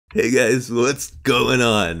Hey guys, what's going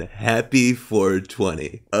on? Happy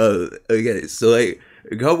 420. Okay, so like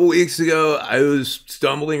a couple weeks ago, I was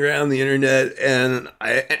stumbling around the internet and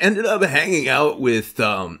I ended up hanging out with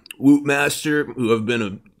Woot Master, who I've been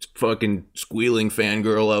a fucking squealing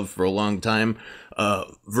fangirl of for a long time.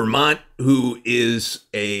 Vermont, who is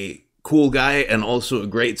a cool guy and also a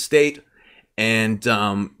great state, and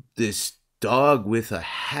this dog with a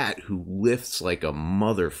hat who lifts like a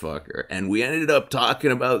motherfucker. And we ended up talking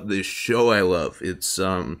about this show I love. It's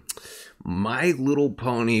My Little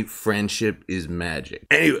Pony Friendship is Magic.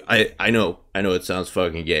 Anyway, I know it sounds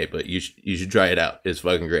fucking gay, but you should try it out. It's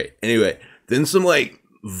fucking great. Anyway, then some like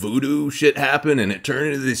voodoo shit happened and it turned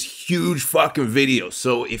into this huge fucking video.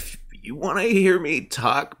 So if you want to hear me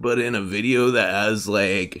talk, but in a video that has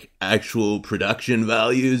like actual production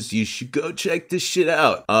values, you should go check this shit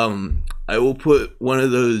out. I will put one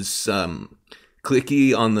of those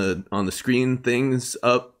clicky on the screen things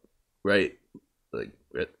up right like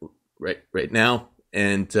right now,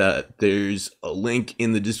 and there's a link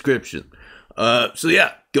in the description. So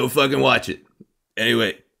yeah, go fucking watch it.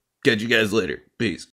 Anyway, catch you guys later. Peace.